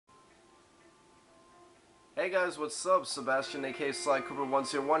Hey guys, what's up? Sebastian, aka Sly Cooper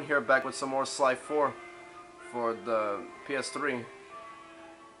 101 here, back with some more Sly 4 for the PS3.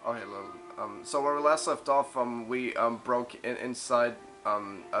 Okay, so where we last left off, we broke inside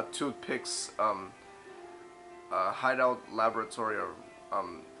a Toothpick's hideout laboratory, or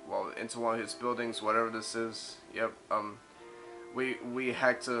well, into one of his buildings, whatever this is. Yep. We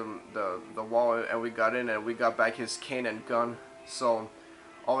hacked the wall and we got in and we got back his cane and gun. So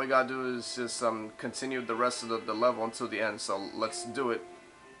all we gotta do is just continue the rest of the level until the end. So let's do it.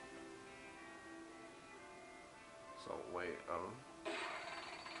 So wait,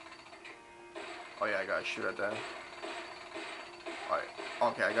 oh yeah, I gotta shoot at that. Alright,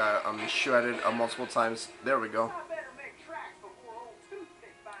 okay, I gotta shoot at it multiple times. There we go.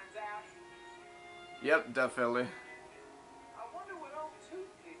 Yep, definitely. I wonder what old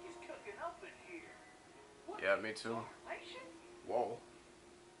Toothpick is cooking up in here. What? Yeah, me too. Whoa.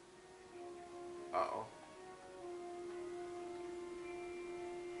 Uh-oh.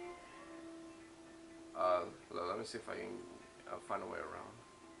 Let me see if I can find a way around.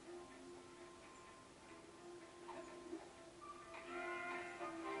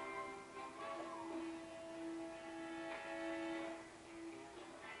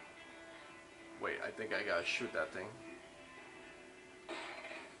 Wait, I think I gotta shoot that thing.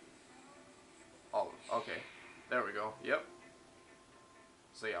 Oh, okay. There we go. Yep.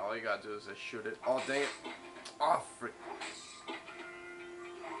 So yeah, all you gotta do is just shoot it. Oh, dang it. Oh, frick.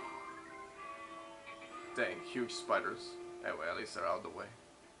 Dang, huge spiders. Anyway, at least they're out of the way.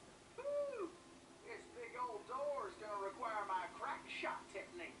 Ooh, this big old door is going to require my crack shot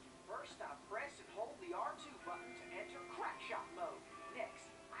technique. First, I press and hold the R2 button to enter crack shot mode.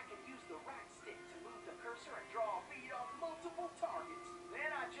 Next, I can use the right stick to move the cursor and draw a bead on multiple targets.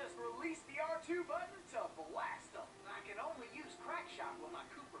 Then I just release the R2 button to blast them. I can only use crack shot when my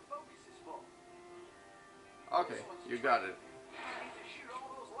Cooper focus is full. Okay, you got it. I need to shoot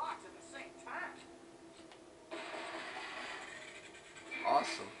all those lots at the same time.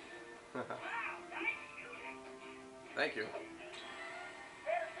 Awesome. Thank you.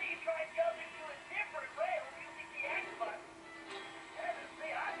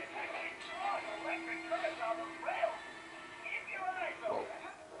 Whoa.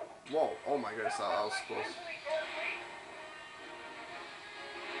 Whoa. Oh my goodness, that was close.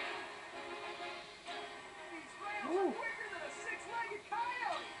 Woo.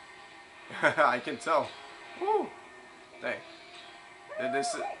 I can tell. Woo. Dang.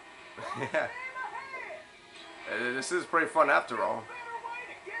 This is, yeah. This is pretty fun after all.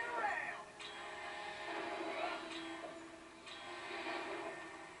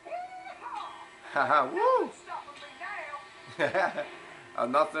 Haha, woo!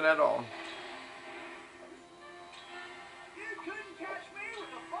 Nothing at all. You couldn't catch me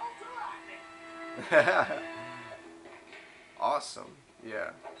with a bolt of lightning. Awesome. Yeah.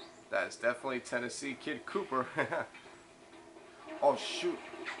 That is definitely Tennessee Kid Cooper. Oh shoot.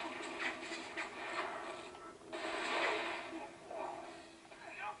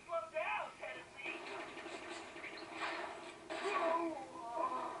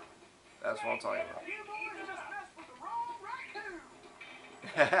 That's what I'm talking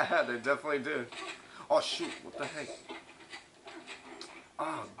about. They definitely did. Oh shoot, what the heck?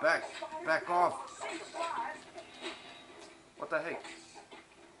 Ah, oh, back off. What the heck?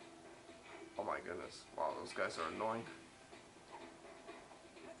 Oh my goodness. Wow, those guys are annoying.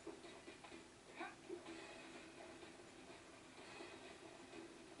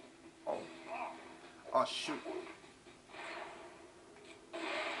 Oh. Oh shoot.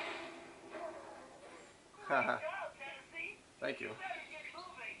 Haha. Thank you.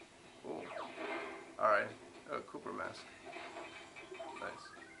 Ooh. Alright. Oh, Cooper mask. Nice.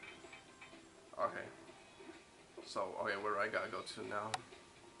 Okay. So, okay, where do I gotta go to now?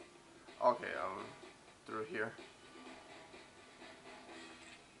 Okay, through here.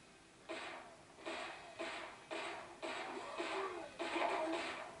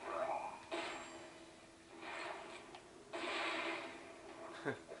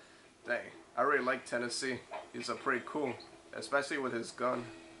 Dang, I really like Tennessee. He's a pretty cool, especially with his gun.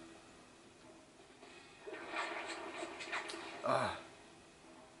 Ah.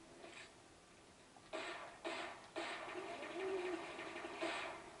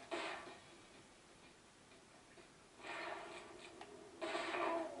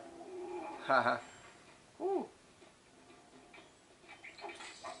 Haha. Woo.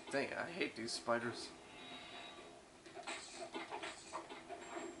 Dang, I hate these spiders.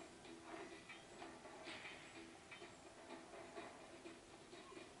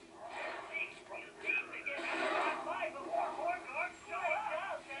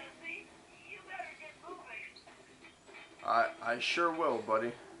 I sure will,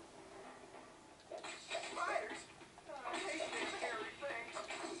 buddy. Spiders? I hate these hairy things.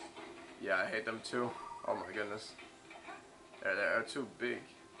 Yeah, I hate them too. Oh my goodness. They're too big.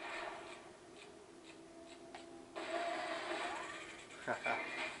 Now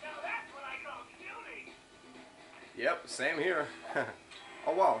that's what I call cutie. Yep, same here.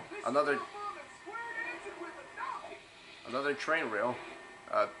 Oh wow, another train rail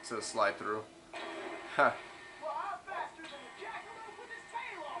to slide through. Well, I'm faster than a jackalope with his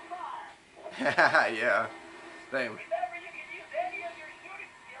tail on fire. Yeah, same. Remember, you can use any of your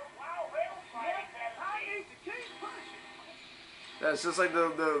shooting skills while rail sliding. Yep, I need to keep pushing. Yeah, it's just like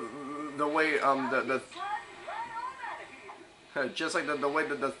the way the just like the way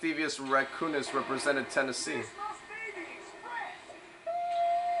that the Thieves raccoonist represented Tennessee. This must be the express.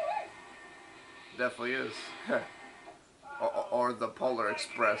 Definitely is. Or the Polar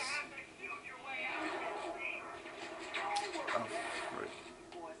Express. Oh, frick.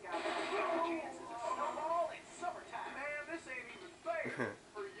 Boys got better chances of snowball in summertime. Man, this ain't even fair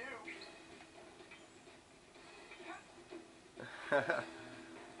for you.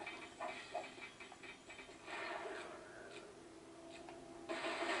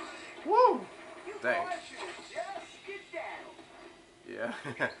 Woo! You Dang. boys should have just skedaddled.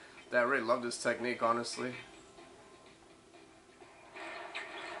 Yeah. I really love this technique, honestly.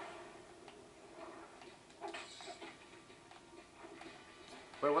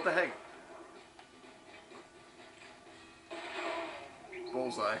 Wait, what the heck?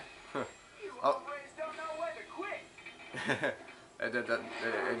 Bullseye. You Oh. always don't know when to quit.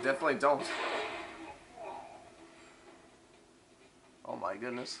 It definitely don't. Oh my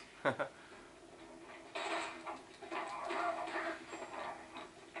goodness. Dang,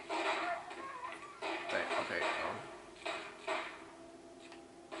 okay.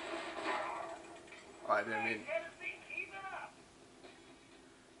 Oh, I didn't mean.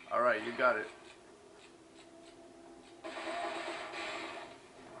 Alright, you got it.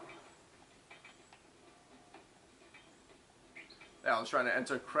 Yeah, I was trying to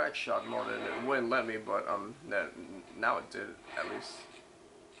enter crack shot mode and it wouldn't let me, but now it did, at least.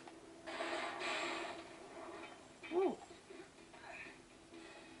 Woo.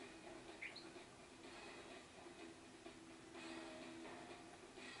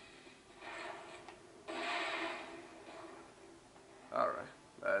 Alright,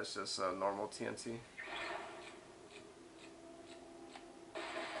 that's just normal TNT.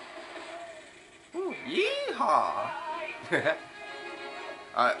 Woo. Yeehaw!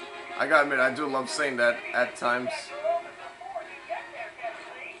 I gotta admit, I do love saying that at times.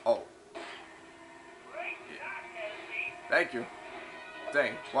 Oh. Yeah. Thank you.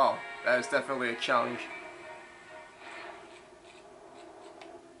 Dang, wow, that is definitely a challenge.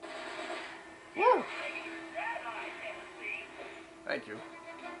 Woo! Thank you.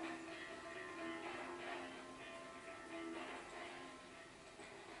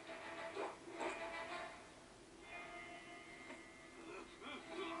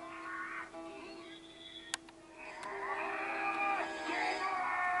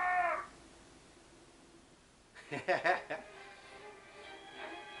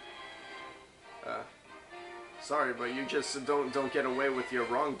 Sorry, but you just don't get away with your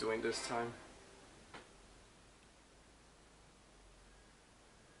wrongdoing this time.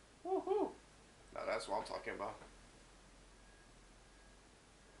 Woohoo! Now that's what I'm talking about.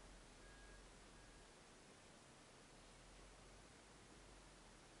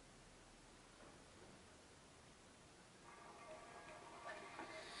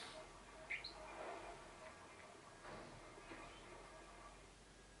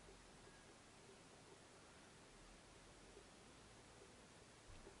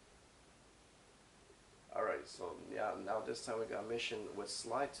 Alright, so yeah, now this time we got a mission with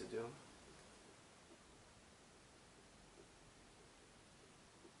Slide to do.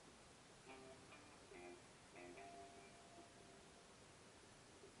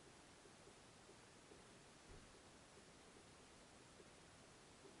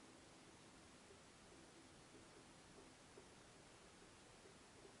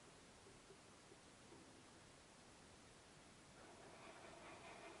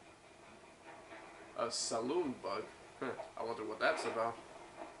 A saloon bug? I wonder what that's about.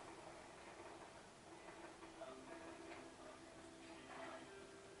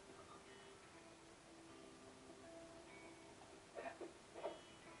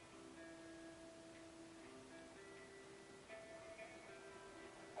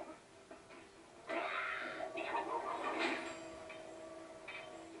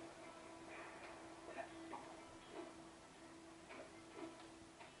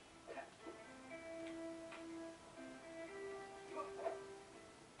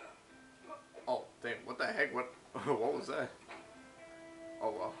 the heck? What? What was that?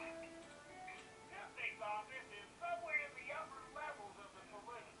 Oh well. Toothpick's office is somewhere in the upper levels of the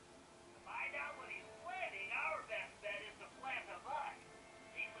saloon. To find out what he's planning, our best bet is to plant a bus.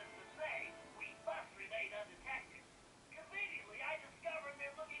 Needless to say, we must remain undetected. Conveniently, I discovered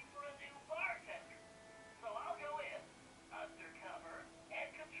they're looking for a new bartender. So I'll go in, undercover, and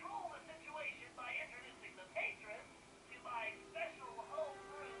control the situation by introducing the patrons to my special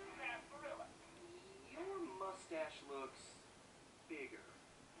home-brewed sarsaparilla. Your mustache looks bigger.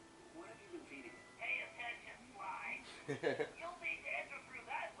 What have you been feeding it? Pay attention, Sly. You'll need to enter through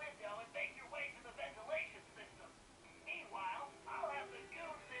that window and make your way to the ventilation system. Meanwhile, I'll have the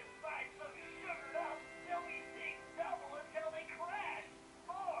goons inside so sugared up they'll be seeing double until they crash.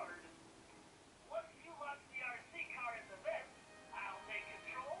 Bored. Once you launch the RC car in the vent, I'll take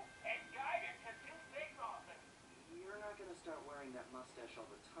control and guide it to Toothpick's office. You're not gonna start wearing that mustache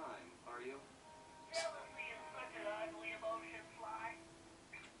all the time, are you? Jealousy is such an ugly emotion, Sly.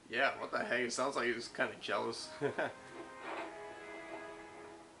 Yeah, what the heck? It sounds like he was kind of jealous.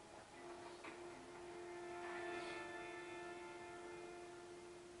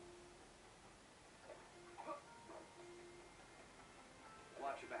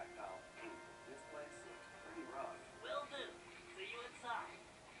 Watch your back, pal. This place looks pretty rough. Will do. See you inside.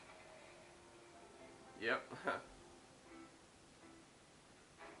 Yep.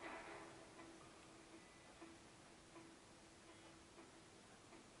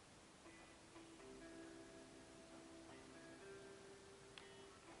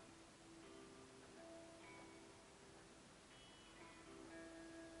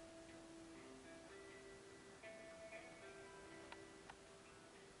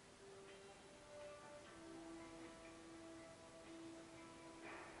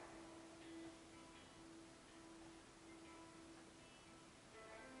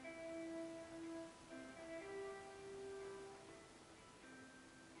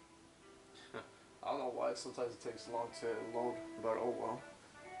 I don't know why sometimes it takes long to load, but oh well.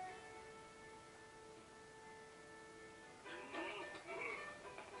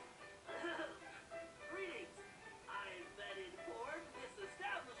 Greetings. I've been informed this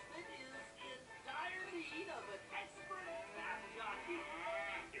establishment is in dire need of an expert staff jockey.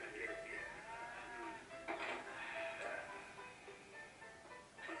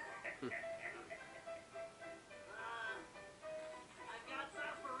 I've got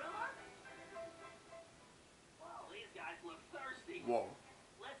sarsaparilla. Well, these guys look thirsty. Whoa.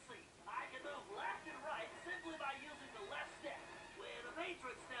 Let's see. I can move left and right simply by using the left step. When a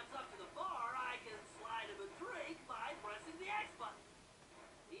patron steps up to the bar, I can slide him a drink by pressing the X button.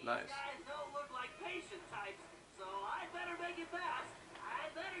 These Nice. guys don't look like patient types, so I'd better make it fast.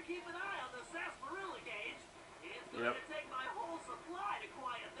 I'd better keep an eye on the sarsaparilla gauge. It's going to take my whole supply to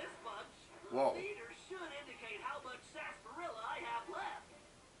quiet this bunch. The Whoa. meter should indicate how much sarsaparilla I have left.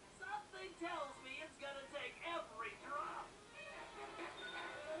 Something tells me it's going to take every drop.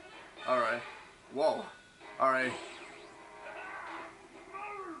 Alright. Whoa. Alright.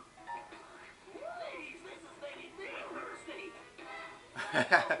 Ladies, this is making me thirsty.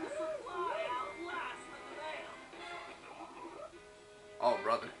 The supply outlasts the demand. Oh,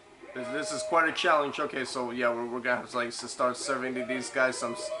 brother. This is quite a challenge. Okay, so yeah, we're gonna have to like start serving these guys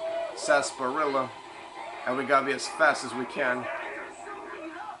some sarsaparilla, and we gotta be as fast as we can.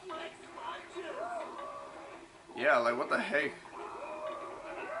 Soaking up like sponges. Yeah, like what the heck?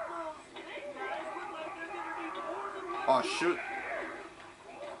 Those big guys look like they're gonna need more than one. Oh shoot!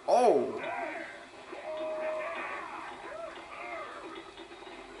 Oh!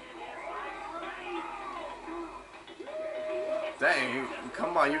 Dang!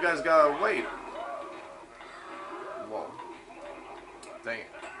 Come on, you guys gotta wait. Whoa! Dang it!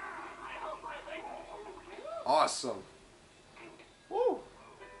 Awesome! Woo!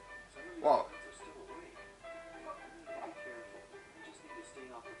 Wow! They're still awake. We need to be careful. We just need to stay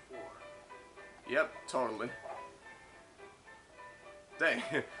off the floor. Yep, totally. Dang!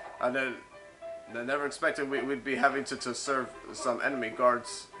 I never expected we'd be having to serve some enemy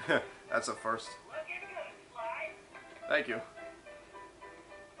guards. That's a first. Looking good, Sly. Thank you.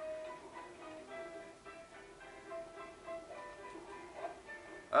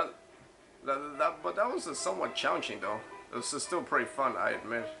 But that was somewhat challenging though. It was still pretty fun, I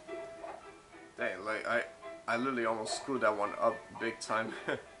admit. Dang, like I literally almost screwed that one up big time.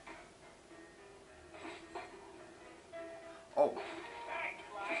 Oh, Thanks,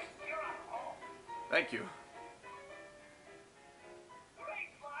 Sly. You're on a roll. thank you. Great,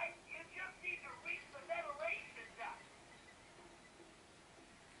 Sly. You just need to reach the ventilation duct.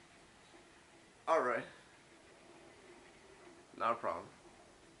 Alright. Not a problem.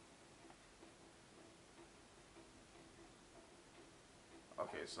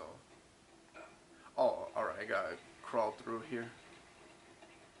 Okay, so. Oh, alright, I gotta crawl through here.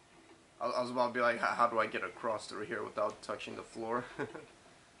 I was about to be like, how do I get across through here without touching the floor?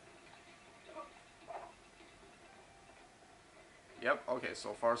 Yep, okay,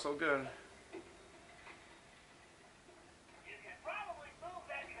 so far so good. You can probably move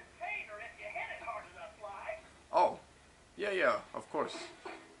that container if you hit it hard enough, Fly. Oh, yeah, of course.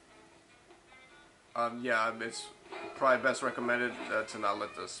 Yeah, it's probably best recommended to not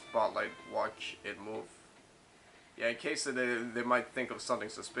let the spotlight watch it move. Yeah, in case they might think of something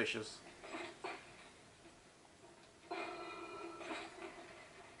suspicious.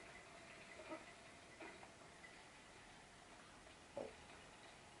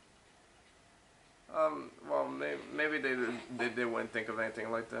 Well, maybe they wouldn't think of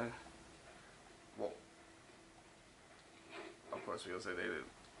anything like that. Well, of course we'll say they,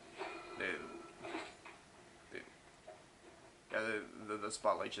 they yeah, the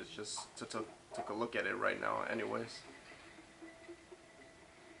spotlight just took a look at it right now, anyways.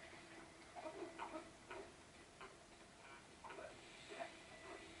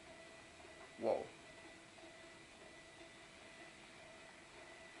 Whoa.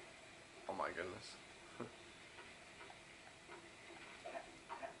 Oh my goodness.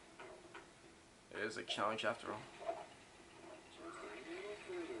 It is a challenge after all.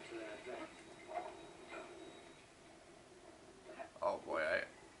 Oh boy,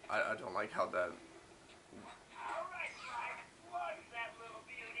 I don't like how that. Alright, Fly. Watch that little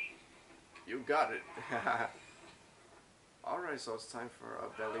beauty. You got it. Alright, so it's time for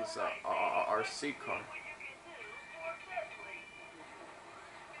Belly's RC car. What you can do more carefully.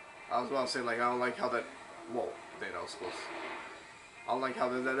 I was about to say, like, I don't like how that. Whoa, that was close. I don't like how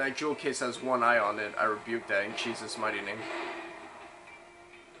that jewel case has one eye on it. I rebuke that in Jesus' mighty name.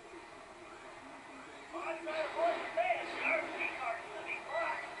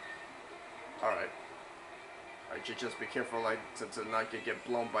 Alright. Alright, just be careful, like, to not get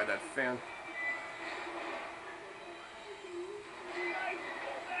blown by that fan.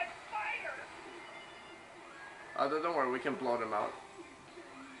 Don't worry, we can blow them out.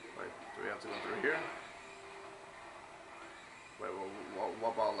 Wait, do we have to go through here? Wait,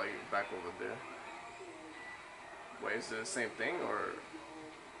 what about, like, back over there? Wait, is it the same thing, or?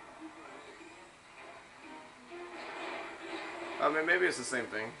 I mean, maybe it's the same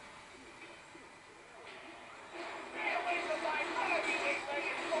thing.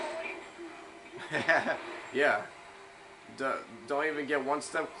 Yeah. Don't even get one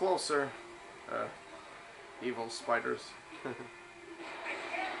step closer. Evil spiders.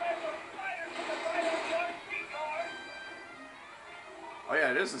 Oh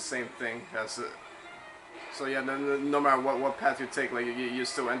yeah, it is the same thing. That's it. So yeah, no matter what path you take, like you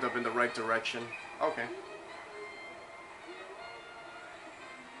still end up in the right direction. Okay.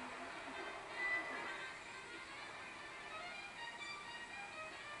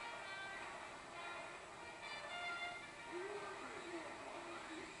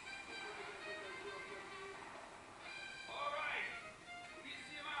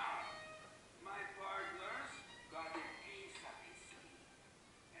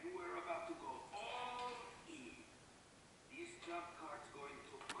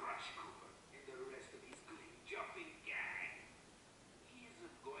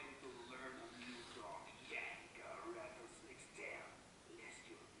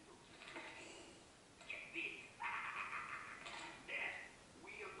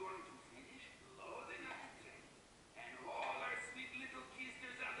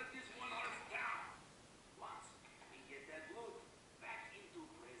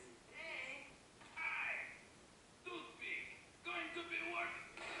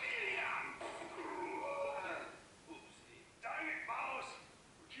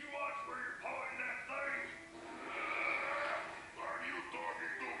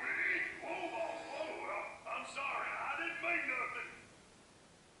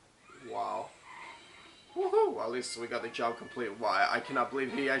 Wow. Woohoo! Well, at least we got the job complete. Wow, I cannot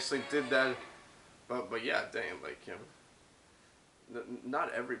believe he actually did that. But yeah, damn, like,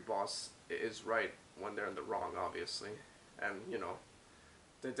 not every boss is right when they're in the wrong, obviously. And,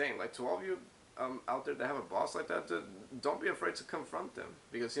 dang, like, to all of you out there that have a boss like that, don't be afraid to confront them.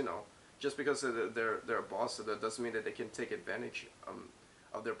 Because, just because they're a boss, that doesn't mean that they can take advantage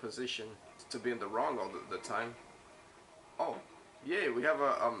of their position to be in the wrong all the time. Oh, yay, we have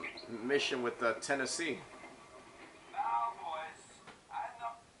a mission with Tennesse. Now, boys, I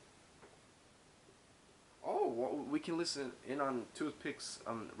know. Oh, well, we can listen in on Toothpick's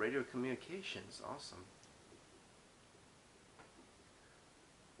radio communications. Awesome.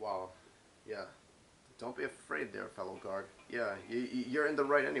 Wow, yeah, Don't be afraid there, fellow guard. Yeah, you're in the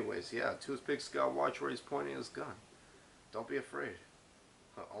right anyways. Yeah, Toothpick's got watch where he's pointing his gun. Don't be afraid.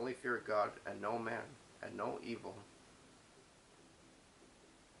 Only fear God and no man and no evil.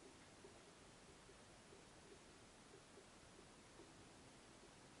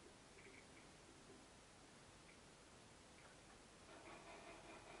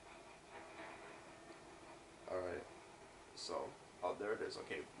 Alright, so, oh, there it is.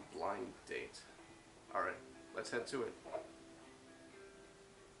 Okay, blind date. Alright, let's head to it. Huh,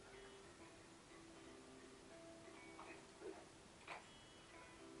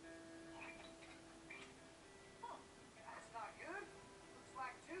 that's not good. Looks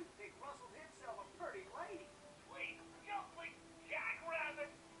like Toothpick rustled himself a pretty lady. Wait, jumping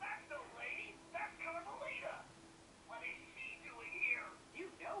jackrabbit! That's no lady! That's Carmelita! What is she doing here? You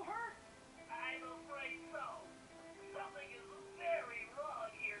know her? I'm afraid so. Something is very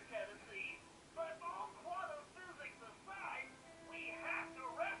wrong here, Tennessee. But all quantum physics aside, we have to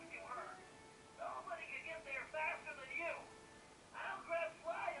rescue her. Nobody can get there faster than you. I'll grab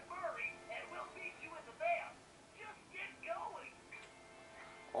Sly and Murray, and we'll meet you in the van. Just get going.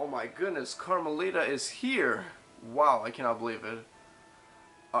 Oh my goodness, Carmelita is here! Wow, I cannot believe it.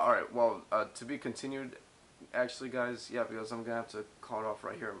 Alright, well, to be continued, actually, guys, yeah, because I'm gonna have to call it off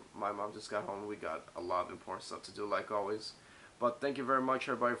right here. My mom just got home. We got a lot of important stuff to do, like always. But thank you very much,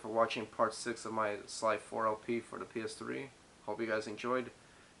 everybody, for watching part 6 of my Sly 4 LP for the PS3. Hope you guys enjoyed.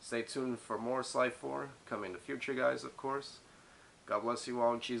 Stay tuned for more Sly 4 coming in the future, guys, of course. God bless you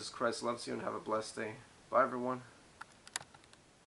all. Jesus Christ loves you, and have a blessed day. Bye, everyone.